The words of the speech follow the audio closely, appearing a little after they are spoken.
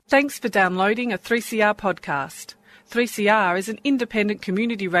Thanks for downloading a 3CR podcast. 3CR is an independent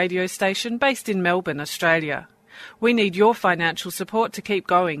community radio station based in Melbourne, Australia. We need your financial support to keep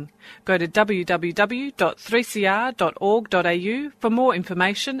going. Go to www.3cr.org.au for more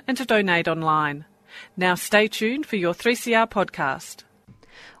information and to donate online. Now stay tuned for your 3CR podcast.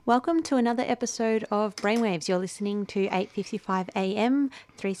 Welcome to another episode of Brainwaves. You're listening to 8:55 a.m.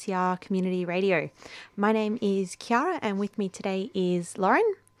 3CR Community Radio. My name is Kiara and with me today is Lauren.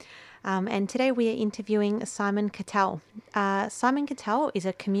 And today we are interviewing Simon Cattell. Simon Cattell is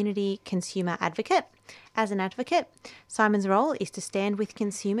a community consumer advocate. As an advocate, Simon's role is to stand with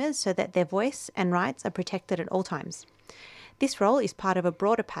consumers so that their voice and rights are protected at all times. This role is part of a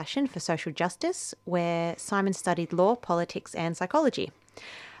broader passion for social justice, where Simon studied law, politics and psychology.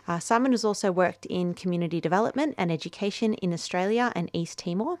 Simon has also worked in community development and education in Australia and East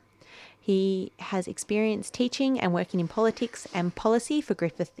Timor. He has experience teaching and working in politics and policy for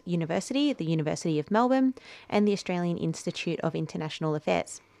Griffith University, the University of Melbourne, and the Australian Institute of International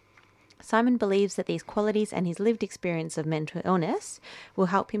Affairs. Simon believes that these qualities and his lived experience of mental illness will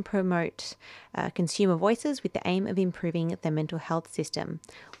help him promote consumer voices with the aim of improving the mental health system.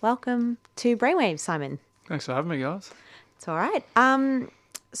 Welcome to Brainwaves, Simon. Thanks for having me, guys. It's all right.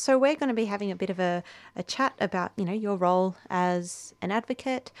 So we're going to be having a bit of a chat about, your role as an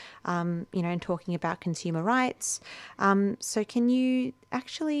advocate, and talking about consumer rights. So can you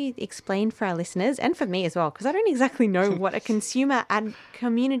actually explain for our listeners and for me as well, because I don't exactly know what a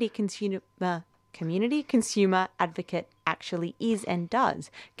community consumer advocate actually is and does.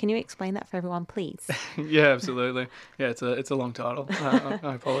 Can you explain that for everyone, please? Yeah, absolutely. Yeah, it's a long title.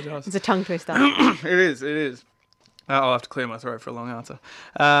 I apologise. It's a tongue twister. It is. I'll have to clear my throat for a long answer.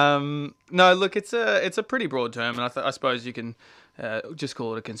 No, look, it's a pretty broad term, and I suppose you can just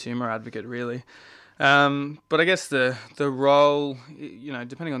call it a consumer advocate, really. But I guess the role,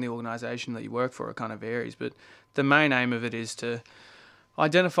 depending on the organisation that you work for, it kind of varies. But the main aim of it is to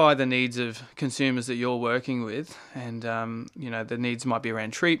identify the needs of consumers that you're working with, and the needs might be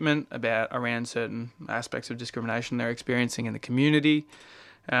around treatment, around certain aspects of discrimination they're experiencing in the community.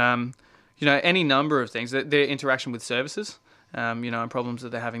 Any number of things, their interaction with services, and problems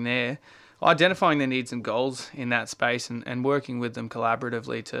that they're having there, identifying their needs and goals in that space and working with them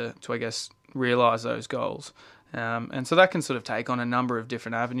collaboratively to I guess, realise those goals. And so that can sort of take on a number of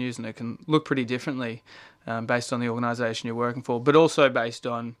different avenues, and it can look pretty differently based on the organisation you're working for, but also based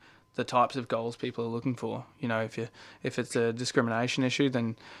on the types of goals people are looking for. If it's a discrimination issue,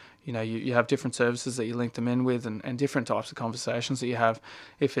 then you have different services that you link them in with and different types of conversations that you have.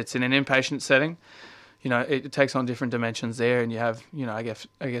 If it's in an inpatient setting, it takes on different dimensions there, and you have, I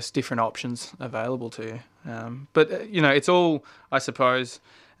guess different options available to you. But it's all, I suppose,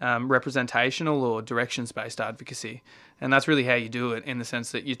 representational or directions-based advocacy. And that's really how you do it, in the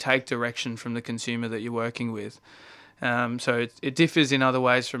sense that you take direction from the consumer that you're working with. So it differs in other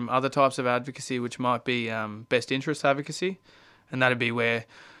ways from other types of advocacy, which might be best interest advocacy. And that'd be where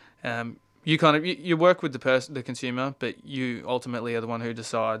you work with the consumer, but you ultimately are the one who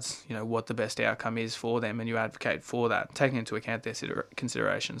decides, what the best outcome is for them, and you advocate for that, taking into account their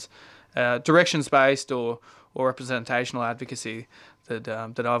considerations. Directions-based or representational advocacy that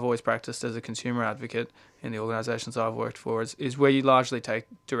I've always practiced as a consumer advocate in the organisations I've worked for is where you largely take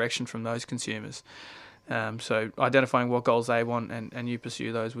direction from those consumers. So identifying what goals they want and you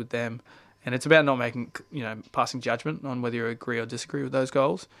pursue those with them. And it's about not making, passing judgment on whether you agree or disagree with those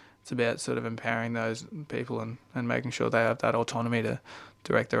goals. It's about sort of empowering those people and making sure they have that autonomy to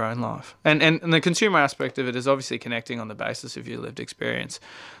direct their own life. And the consumer aspect of it is obviously connecting on the basis of your lived experience.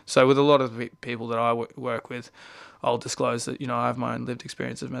 So with a lot of the people that I work with, I'll disclose that, I have my own lived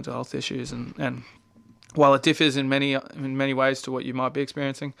experience of mental health issues. And while it differs in many ways to what you might be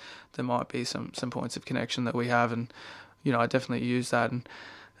experiencing, there might be some points of connection that we have. And, I definitely use that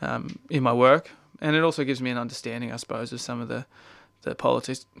in my work. And it also gives me an understanding, I suppose, of some of the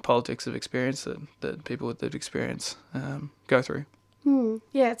politics of experience that people with lived experience go through.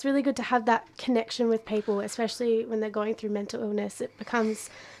 Yeah, it's really good to have that connection with people, especially when they're going through mental illness. It becomes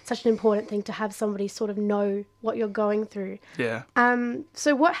such an important thing to have somebody sort of know what you're going through. Yeah.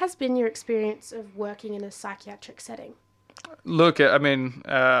 So what has been your experience of working in a psychiatric setting? Look, I mean,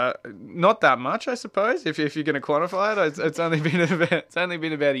 not that much, I suppose. If you're going to quantify it, it's only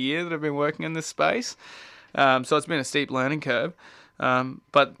been about a year that I've been working in this space. So it's been a steep learning curve.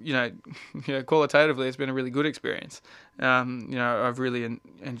 But qualitatively, it's been a really good experience. I've really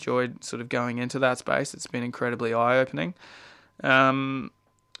enjoyed sort of going into that space. It's been incredibly eye-opening.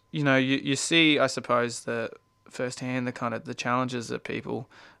 You see, I suppose, firsthand the challenges that people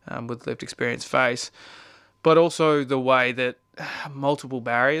with lived experience face, but also the way that multiple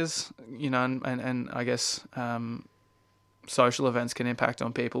barriers, and I guess social events can impact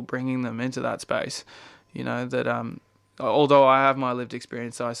on people, bringing them into that space. That although I have my lived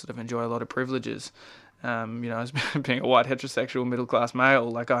experience, I sort of enjoy a lot of privileges. As being a white heterosexual middle class male,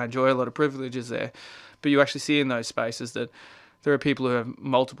 like I enjoy a lot of privileges there. But you actually see in those spaces that there are people who have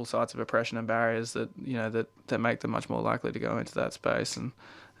multiple sites of oppression and barriers that that make them much more likely to go into that space. And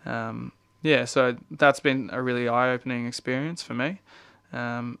so that's been a really eye-opening experience for me.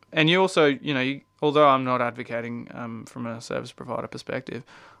 And you also, although I'm not advocating from a service provider perspective,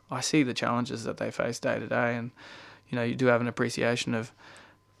 I see the challenges that they face day to day, and you do have an appreciation of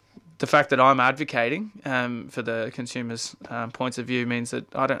the fact that I'm advocating for the consumers' points of view means that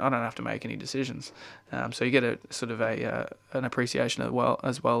I don't have to make any decisions. So you get a sort of an appreciation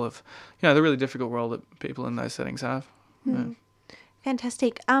as well of the really difficult role that people in those settings have. Yeah.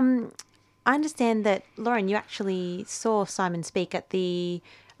 Fantastic. I understand that, Lauren, you actually saw Simon speak at the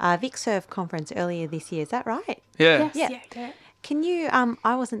VicServe conference earlier this year. Is that right? Yeah. Yes, Yeah. yeah. Can you?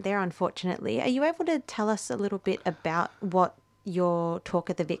 I wasn't there, unfortunately. Are you able to tell us a little bit about what your talk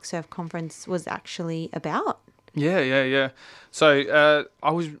at the VicServe conference was actually about? Yeah. So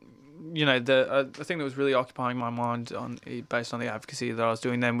I was, the thing that was really occupying my mind based on the advocacy that I was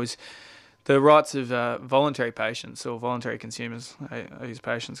doing then was the rights of voluntary patients or voluntary consumers. I use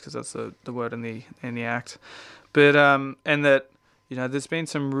patients because that's the word in the Act, but and that there's been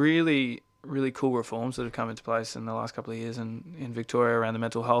some really cool reforms that have come into place in the last couple of years in Victoria around the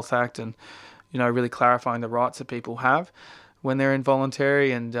Mental Health Act, and really clarifying the rights that people have when they're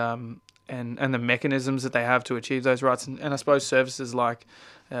involuntary, and the mechanisms that they have to achieve those rights, and I suppose services like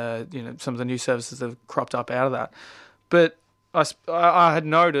some of the new services that have cropped up out of that. But I had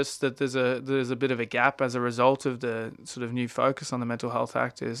noticed that there's a bit of a gap as a result of the sort of new focus on the Mental Health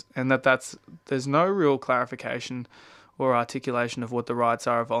Act and there's no real clarification or articulation of what the rights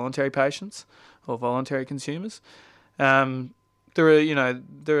are of voluntary patients or voluntary consumers. There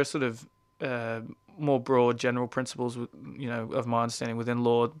are sort of more broad general principles, of my understanding within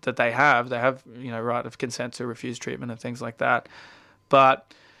law that they have right of consent to refuse treatment and things like that.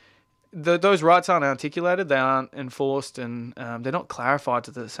 But those rights aren't articulated, they aren't enforced, and they're not clarified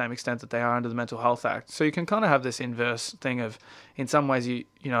to the same extent that they are under the Mental Health Act. So you can kind of have this inverse thing of, in some ways,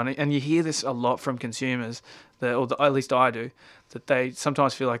 and you hear this a lot from consumers, at least I do, that they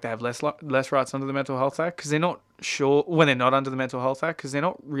sometimes feel like they have less rights under the Mental Health Act because they're not sure, when they're not under the Mental Health Act, because they're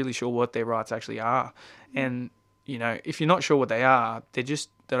not really sure what their rights actually are. And, if you're not sure what they are, they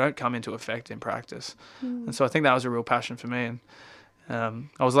don't come into effect in practice. And so I think that was a real passion for me. And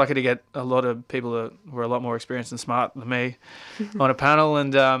I was lucky to get a lot of people that were a lot more experienced and smart than me on a panel,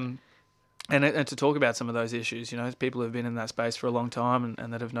 and to talk about some of those issues. People who've been in that space for a long time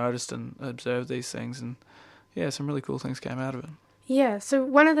and that have noticed and observed these things, and some really cool things came out of it. Yeah, so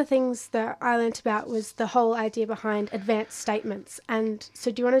one of the things that I learnt about was the whole idea behind advanced statements. And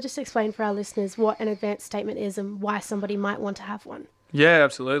so do you want to just explain for our listeners what an advanced statement is and why somebody might want to have one? Yeah,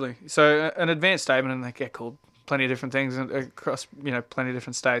 absolutely. So an advanced statement, and they get called plenty of different things across plenty of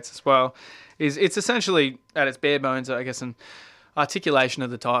different states as well, it's essentially at its bare bones, I guess, an articulation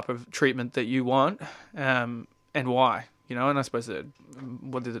of the type of treatment that you want and why. And I suppose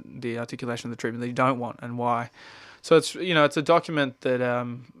what the articulation of the treatment that you don't want and why. So it's it's a document that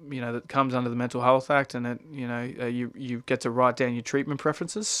that comes under the Mental Health Act, and it you get to write down your treatment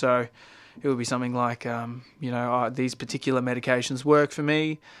preferences. So it would be something like these particular medications work for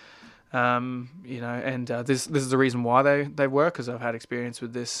me, and this is the reason why they work, because I've had experience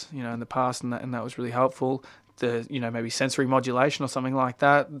with this in the past, and that was really helpful. The maybe sensory modulation or something like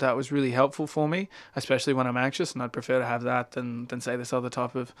that was really helpful for me, especially when I'm anxious, and I'd prefer to have that than say this other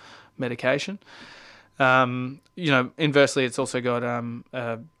type of medication. Inversely, it's also got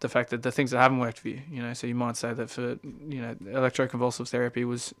the fact that the things that haven't worked for you, so you might say that for electroconvulsive therapy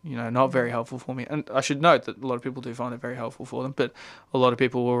was not very helpful for me, and I should note that a lot of people do find it very helpful for them, but a lot of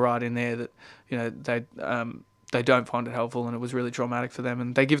people will write in there that they don't find it helpful and it was really traumatic for them,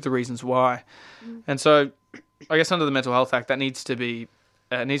 and they give the reasons why. And so I guess under the Mental Health Act that needs to be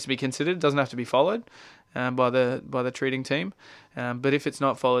considered. It doesn't have to be followed by the treating team, but if it's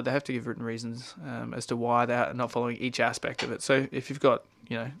not followed, they have to give written reasons as to why they're not following each aspect of it. So if you've got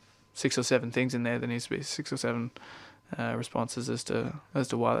 6 or 7 things in there needs to be 6 or 7 responses as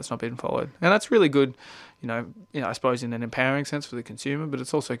to why that's not being followed, and that's really good. I suppose in an empowering sense for the consumer, but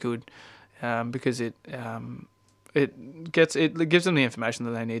it's also good because it gives them the information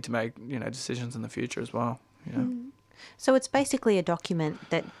that they need to make decisions in the future as well. So it's basically a document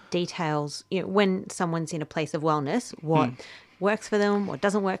that details, when someone's in a place of wellness, what works for them or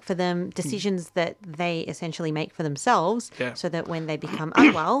doesn't work for them, decisions that they essentially make for themselves, Yeah. so that when they become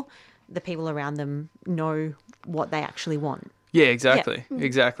unwell, the people around them know what they actually want. Yeah, exactly.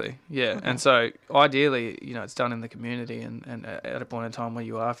 Exactly. Yeah. And so ideally, it's done in the community and at a point in time where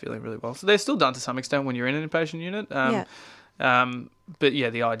you are feeling really well. So they're still done to some extent when you're in an inpatient unit. But yeah,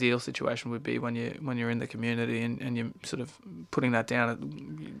 the ideal situation would be when you're in the community and you're sort of putting that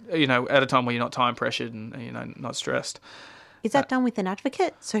down at a time where you're not time pressured and not stressed. Is that done with an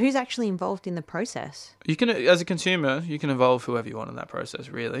advocate? So who's actually involved in the process? You can, as a consumer, you can involve whoever you want in that process,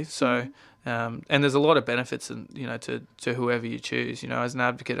 really. So, and there's a lot of benefits, to whoever you choose. As an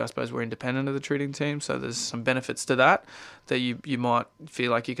advocate, I suppose we're independent of the treating team, so there's some benefits to that you might feel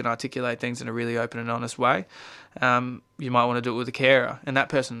like you can articulate things in a really open and honest way. You might want to do it with a carer, and that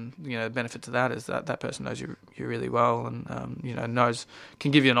person, the benefit to that is that person knows you really well, and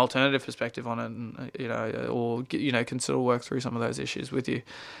can give you an alternative perspective on it, and or can sort of work through some of those issues with you.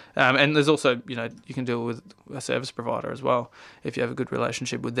 And there's also you can deal with a service provider as well if you have a good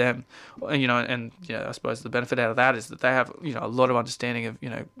relationship with them, and I suppose the benefit out of that is that they have a lot of understanding of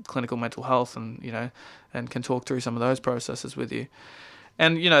clinical mental health, and can talk through some of those processes with you.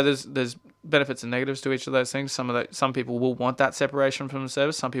 And there's benefits and negatives to each of those things. Some people will want that separation from the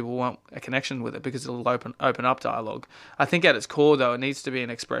service. Some people want a connection with it because it'll open up dialogue. I think at its core, though, it needs to be an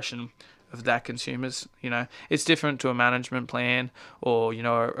expression of that consumer's. It's different to a management plan or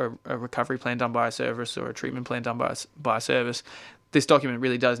a recovery plan done by a service or a treatment plan done by a service. This document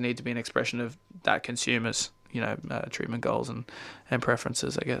really does need to be an expression of that consumer's treatment goals and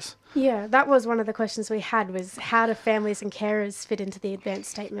preferences, I guess. Yeah, that was one of the questions we had, was how do families and carers fit into the advance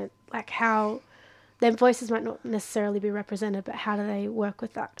statement? Like how their voices might not necessarily be represented, but how do they work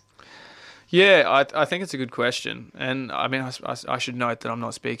with that? Yeah, I think it's a good question. And I mean, I should note that I'm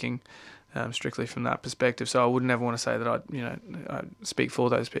not speaking strictly from that perspective, so I wouldn't ever want to say that I speak for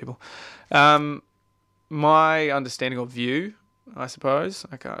those people. My understanding or view, I suppose,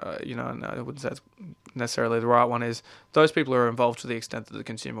 and I wouldn't say it's necessarily the right one, is those people are involved to the extent that the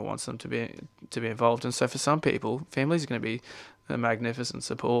consumer wants them to be involved. And so for some people, families are going to be a magnificent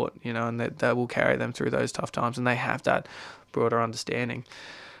support, and that will carry them through those tough times, and they have that broader understanding.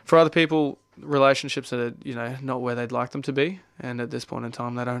 For other people, relationships are not where they'd like them to be, and at this point in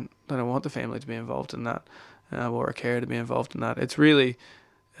time, they don't want the family to be involved in that, or a carer to be involved in that. It's really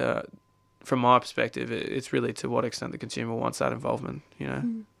from my perspective, it's really to what extent the consumer wants that involvement, Yeah.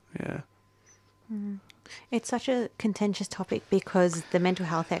 It's such a contentious topic because the Mental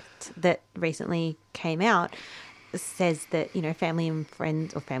Health Act that recently came out says that, family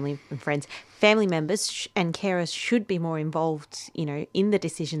members and carers should be more involved, in the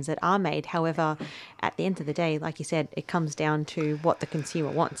decisions that are made. However, at the end of the day, like you said, it comes down to what the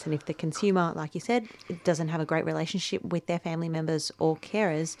consumer wants. And if the consumer, like you said, doesn't have a great relationship with their family members or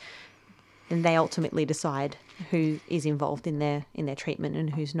carers, and they ultimately decide who is involved in their treatment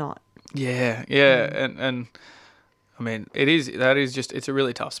and who's not. Yeah, and I mean, it's a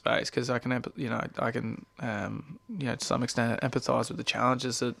really tough space because I can to some extent empathise with the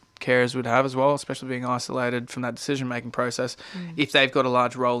challenges that carers would have as well, especially being isolated from that decision making process if they've got a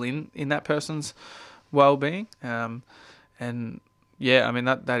large role in that person's well-being. And yeah, I mean,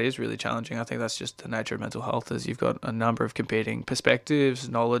 that is really challenging. I think that's just the nature of mental health, is you've got a number of competing perspectives,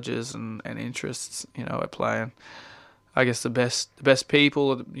 knowledges and interests, at play. And I guess the best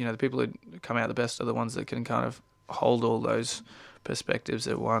people, the people who come out the best are the ones that can kind of hold all those perspectives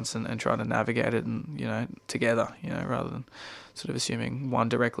at once and try to navigate it and, together, rather than sort of assuming one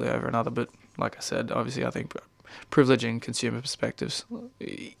directly over another. But like I said, obviously I think privileging consumer perspectives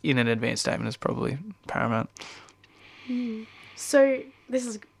in an advanced statement is probably paramount. So this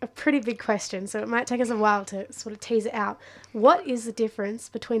is a pretty big question, so it might take us a while to sort of tease it out. What is the difference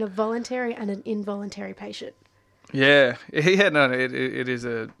between a voluntary and an involuntary patient? Yeah, no, it is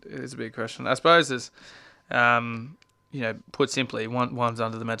a big question. I suppose there's, put simply, one's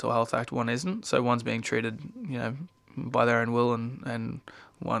under the Mental Health Act, one isn't. So one's being treated, by their own will, and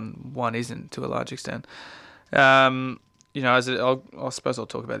one isn't to a large extent. I suppose I'll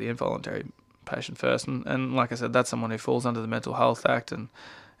talk about the involuntary patient first, and like I said, that's someone who falls under the Mental Health Act, and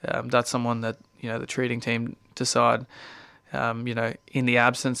that's someone that the treating team decide, in the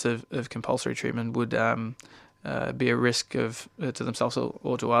absence of compulsory treatment would be a risk of to themselves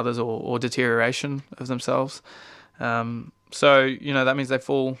or to others, or deterioration of themselves. So that means they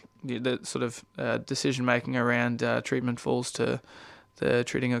fall, the sort of decision making around treatment falls to the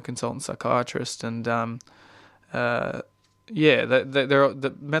treating or consultant psychiatrist, and the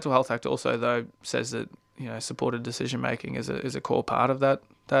Mental Health Act also, though, says that supported decision making is a core part of that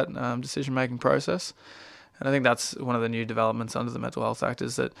decision making process. And I think that's one of the new developments under the Mental Health Act,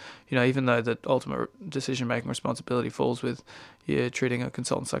 is that, even though the ultimate decision-making responsibility falls with you treating a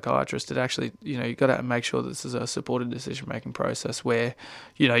consultant psychiatrist, it actually, you've got to make sure this is a supported decision-making process where,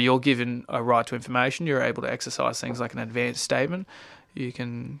 you're given a right to information, you're able to exercise things like an advanced statement. You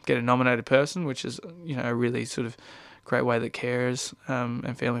can get a nominated person, which is, a really sort of great way that carers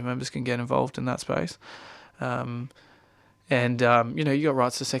and family members can get involved in that space. And you got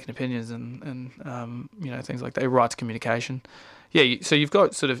rights to second opinions and things like that, right to communication. Yeah, so you've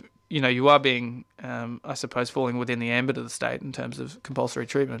got sort of, you are being, I suppose, falling within the ambit of the state in terms of compulsory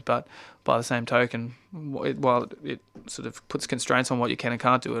treatment, but by the same token, while it sort of puts constraints on what you can and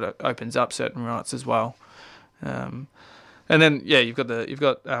can't do, it opens up certain rights as well. And then, you've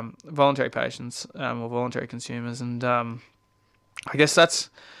got voluntary patients or voluntary consumers, and I guess that's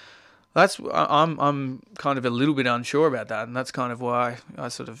I'm kind of a little bit unsure about that, and that's kind of why I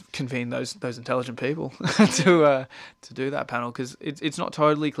sort of convened those intelligent people to do that panel, because it's not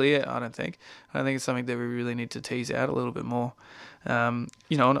totally clear. I don't think it's something that we really need to tease out a little bit more. On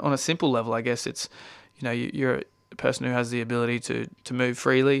a simple level, I guess it's you're a person who has the ability to move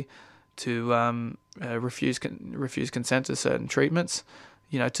freely, to refuse consent to certain treatments,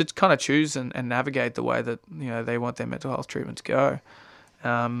 to kind of choose and navigate the way that they want their mental health treatment to go.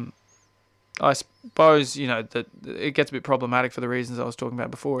 I suppose, that it gets a bit problematic for the reasons I was talking about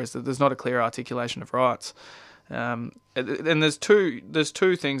before, is that there's not a clear articulation of rights. And there's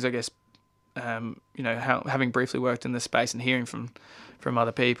two things, I guess, having briefly worked in this space and hearing from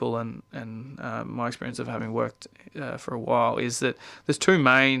other people and my experience of having worked for a while, is that there's two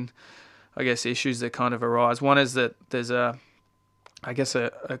main, I guess, issues that kind of arise. One is that there's a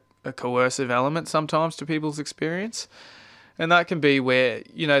coercive element sometimes to people's experience. And that can be where,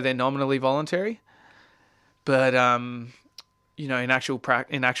 they're nominally voluntary, but, in actual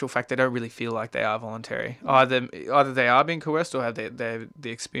fact, they don't really feel like they are voluntary. Either they are being coerced or have the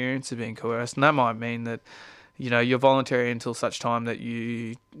experience of being coerced. And that might mean that, you're voluntary until such time that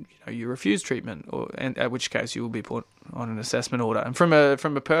you refuse treatment, and at which case you will be put on an assessment order. And from a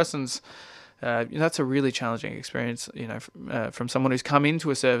person's, that's a really challenging experience, from someone who's come into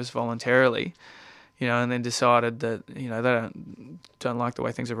a service voluntarily, and then decided that, they don't like the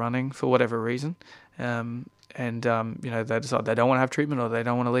way things are running for whatever reason. They decide they don't want to have treatment, or they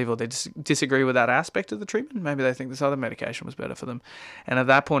don't want to leave, or they disagree with that aspect of the treatment. Maybe they think this other medication was better for them. And at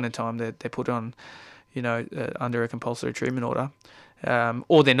that point in time, they're put on, under a compulsory treatment order.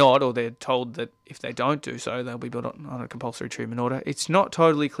 Or they're not, or they're told that if they don't do so, they'll be put on a compulsory treatment order. It's not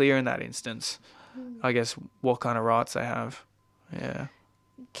totally clear in that instance, I guess, what kind of rights they have. Yeah.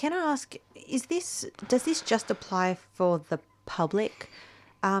 Can I ask, does this just apply for the public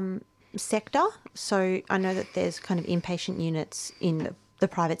sector? So I know that there's kind of inpatient units in the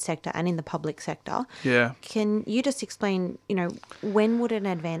private sector and in the public sector. Yeah. Can you just explain, when would an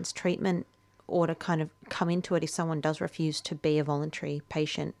advanced treatment order kind of come into it if someone does refuse to be a voluntary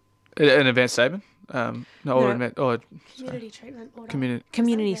patient? An advanced statement? Community treatment order.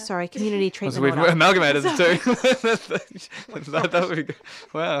 Community treatment order. We've amalgamated the two. that would be good.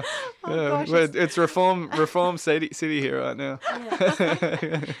 Wow. Oh, gosh, it's reform city here right now.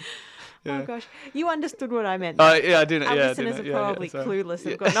 Yeah. Yeah. Oh gosh, you understood what I meant. Oh yeah, I didn't. Our listeners are probably clueless.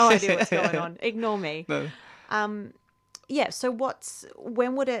 They've got no idea what's going on. Ignore me. No. So what's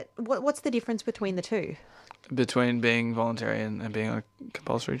the difference between the two? Between being voluntary and being on a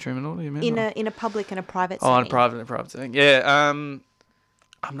compulsory treatment order, you mean? In a public and a private setting. Oh, in a private setting. Yeah.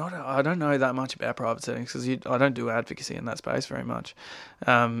 I don't know that much about private settings because I don't do advocacy in that space very much.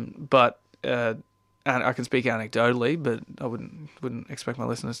 But and I can speak anecdotally, but I wouldn't expect my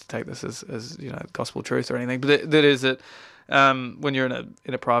listeners to take this as gospel truth or anything. But that is that when you're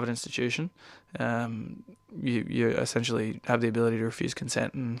in a private institution, you essentially have the ability to refuse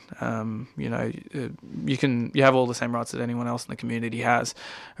consent, and you have all the same rights that anyone else in the community has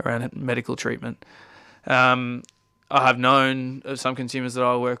around medical treatment. I have known of some consumers that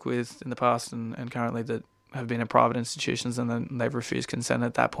I work with in the past and currently that have been in private institutions, and then they've refused consent.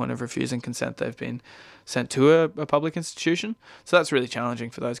 At that point of refusing consent, they've been sent to a public institution. So that's really challenging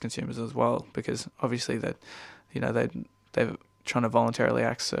for those consumers as well, because obviously that they're trying to voluntarily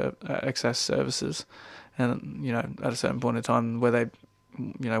access services, and at a certain point in time where they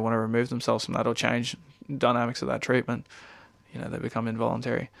want to remove themselves from that or change dynamics of that treatment, they become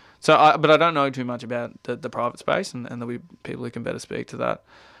involuntary. So, but I don't know too much about the private space, and there'll be people who can better speak to that.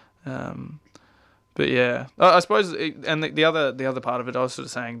 But yeah, I suppose, and the other part of it I was sort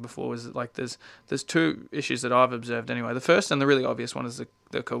of saying before was that, like, there's two issues that I've observed anyway. The first and the really obvious one is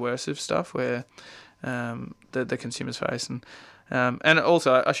the coercive stuff where the consumers face, and And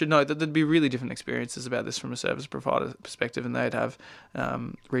also, I should note that there'd be really different experiences about this from a service provider perspective, and they'd have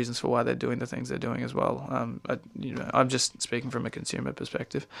reasons for why they're doing the things they're doing as well. I'm just speaking from a consumer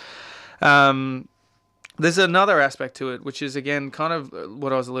perspective. There's another aspect to it, which is, again, kind of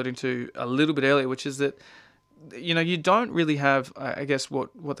what I was alluding to a little bit earlier, which is that, you don't really have, I guess,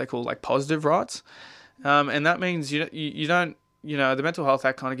 what they call like positive rights. And that means you don't, the Mental Health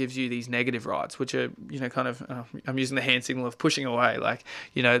Act kind of gives you these negative rights, which are, kind of, I'm using the hand signal of pushing away, like,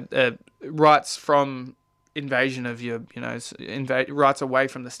 rights from invasion of your, rights away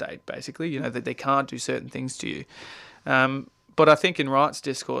from the state, basically, that they can't do certain things to you. But I think in rights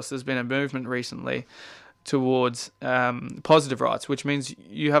discourse, there's been a movement recently towards positive rights, which means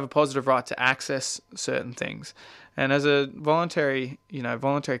you have a positive right to access certain things. And as a voluntary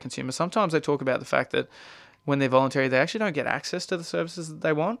consumer, sometimes they talk about the fact that when they're voluntary, they actually don't get access to the services that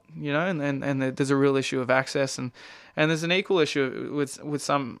they want, and there's a real issue of access, and there's an equal issue with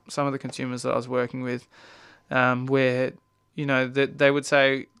some of the consumers that I was working with, where, that they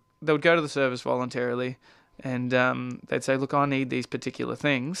would go to the service voluntarily, and they'd say, look, I need these particular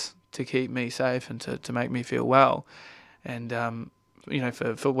things to keep me safe and to make me feel well. And,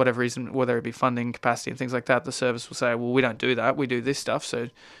 for whatever reason, whether it be funding, capacity and things like that, the service will say, well, we don't do that. We do this stuff. So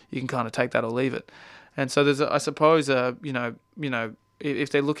you can kind of take that or leave it. And so there's, I suppose, if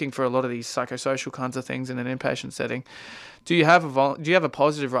they're looking for a lot of these psychosocial kinds of things in an inpatient setting, do you have a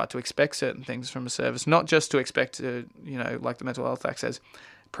positive right to expect certain things from a service? Not just to expect to, like the Mental Health Act says,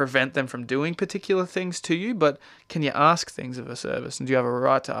 prevent them from doing particular things to you, but can you ask things of a service, and do you have a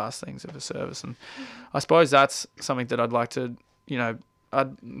right to ask things of a service? And I suppose that's something that I'd like to,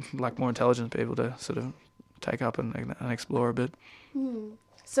 I'd like more intelligent people to sort of take up and explore a bit.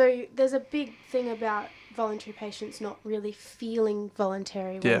 So there's a big thing about voluntary patients not really feeling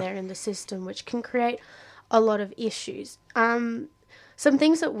voluntary when they're in the system, which can create a lot of issues. Some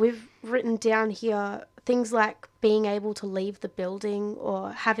things that we've written down here, things like being able to leave the building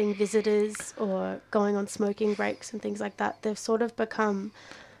or having visitors or going on smoking breaks and things like that, they've sort of become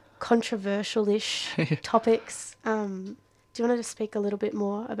controversial-ish topics. Do you want to just speak a little bit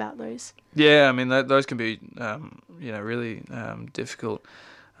more about those? Yeah, I mean, those can be, really difficult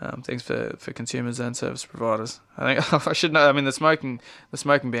things for consumers and service providers. I think I should know. I mean, the smoking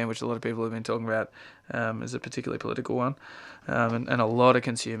ban, which a lot of people have been talking about, is a particularly political one, and a lot of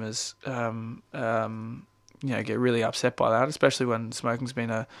consumers, get really upset by that, especially when smoking's been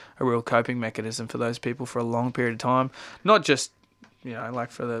a real coping mechanism for those people for a long period of time. Not just like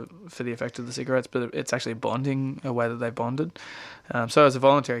for the effect of the cigarettes, but it's actually bonding, a way that they bonded. So as a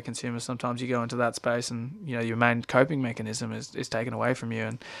voluntary consumer, sometimes you go into that space and, your main coping mechanism is taken away from you,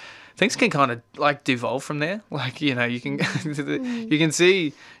 and things can kind of like devolve from there. Like, you can, you can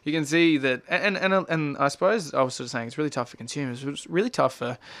see that, and I suppose I was sort of saying it's really tough for consumers, but it's really tough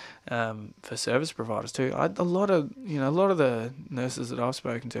for service providers too. A lot of the nurses that I've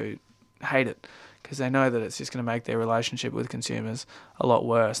spoken to hate it, because they know that it's just going to make their relationship with consumers a lot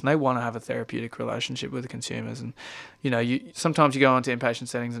worse, and they want to have a therapeutic relationship with the consumers. And sometimes you go into inpatient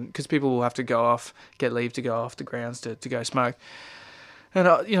settings, and because people will have to get leave to go off the grounds to go smoke,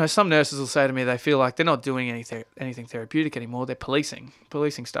 and some nurses will say to me they feel like they're not doing anything therapeutic anymore. They're policing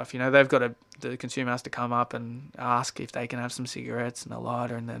stuff. They've got the consumer has to come up and ask if they can have some cigarettes and a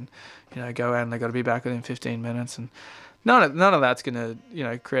lighter, and then go out, and they've got to be back within 15 minutes. And none of that's going to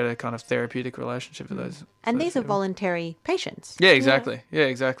create a kind of therapeutic relationship for those. And those these are people. voluntary patients. Yeah, exactly. Yeah,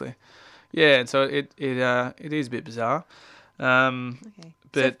 exactly. Yeah, and so it is a bit bizarre. Okay.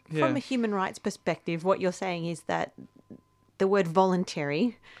 But so from a human rights perspective, what you're saying is that the word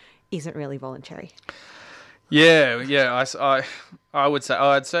voluntary isn't really voluntary. Yeah.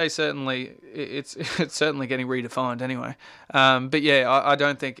 I'd say certainly it's certainly getting redefined anyway. But yeah, I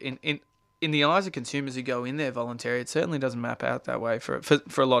don't think in the eyes of consumers who go in there voluntary, it certainly doesn't map out that way for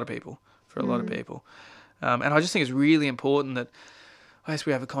a lot of people. And I just think it's really important that I guess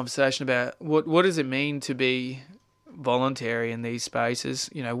we have a conversation about what does it mean to be voluntary in these spaces.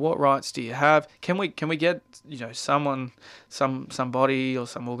 What rights do you have? Can we get somebody or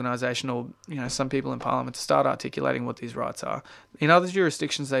some organisation or some people in Parliament to start articulating what these rights are? In other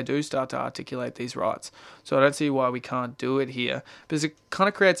jurisdictions, they do start to articulate these rights. So I don't see why we can't do it here, because it kind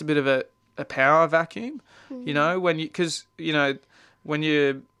of creates a bit of a power vacuum. When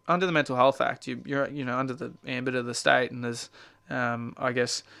you're under the Mental Health Act, you're under the ambit of the state, and there's I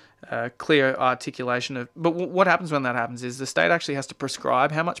guess clear articulation of. But what happens when that happens is the state actually has to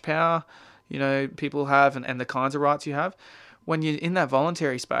prescribe how much power people have and the kinds of rights you have. When you're in that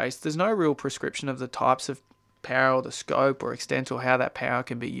voluntary space, there's no real prescription of the types of power or the scope or extent or how that power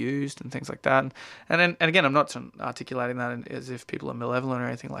can be used and things like that. And again, I'm not articulating that as if people are malevolent or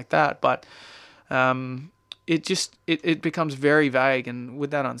anything like that, but it becomes very vague, and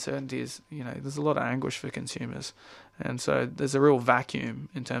with that uncertainty is, there's a lot of anguish for consumers, and so there's a real vacuum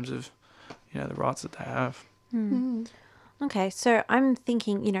in terms of, the rights that they have. Mm. Okay, so I'm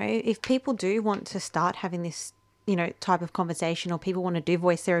thinking, if people do want to start having this, type of conversation, or people want to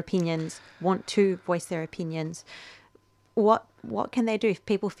voice their opinions, what can they do if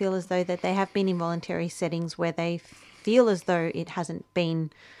people feel as though that they have been in voluntary settings where they feel as though it hasn't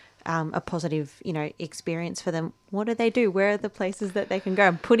been a positive, experience for them? What do they do? Where are the places that they can go?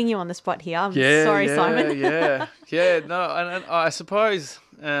 I'm putting you on the spot here. I'm sorry, Simon. No, and I suppose,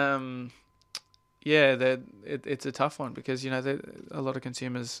 it's a tough one because, a lot of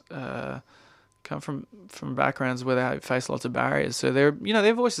consumers come from backgrounds where they face lots of barriers, so their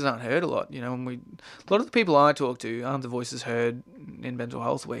voices aren't heard a lot. A lot of the people I talk to aren't the voices heard in Mental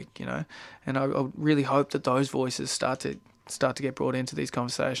Health Week. And I really hope that those voices start to get brought into these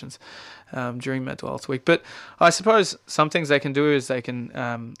conversations during Mental Health Week. But I suppose some things they can do is they can,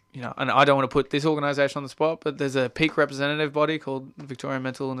 and I don't want to put this organisation on the spot, but there's a peak representative body called the Victorian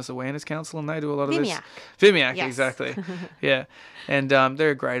Mental Illness Awareness Council, and they do a lot of this. VMIAC, yes. Exactly. Yeah. And they're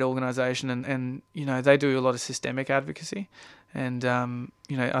a great organisation, and they do a lot of systemic advocacy. And,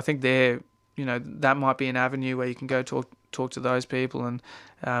 I think that might be an avenue where you can go talk to those people, and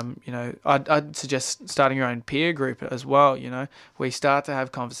I'd suggest starting your own peer group as well, where you start to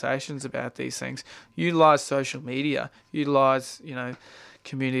have conversations about these things. Utilise social media, utilise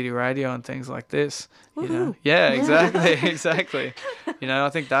community radio and things like this. Exactly. I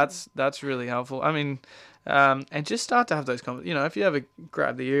think that's really helpful. I mean, and just start to have those conversations. If you ever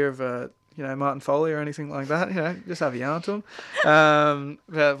grab the ear of Martin Foley or anything like that, just have a yarn to him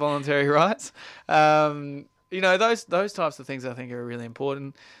about voluntary rights. Those types of things I think are really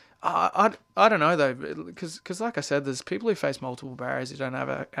important. I don't know though, because like I said, there's people who face multiple barriers who don't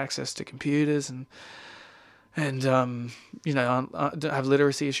have access to computers and have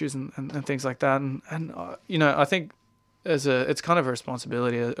literacy issues and things like that. And I think it's kind of a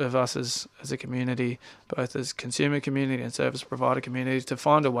responsibility of us as a community, both as consumer community and service provider community, to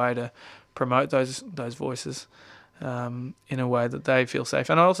find a way to promote those voices in a way that they feel safe.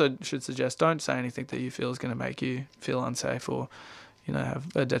 And I also should suggest, don't say anything that you feel is going to make you feel unsafe or have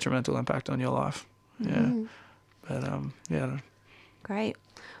a detrimental impact on your life. Great.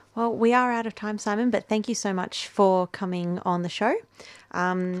 Well, we are out of time, Simon, but thank you so much for coming on the show.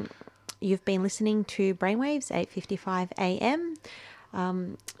 You've been listening to Brainwaves 8:55 a.m.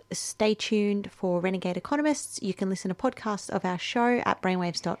 Stay tuned for Renegade Economists. You can listen to podcasts of our show at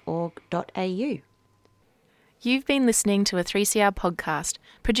brainwaves.org.au. You've been listening to a 3CR podcast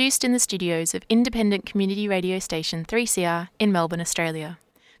produced in the studios of independent community radio station 3CR in Melbourne, Australia.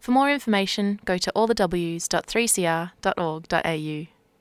 For more information, go to allthews.3cr.org.au.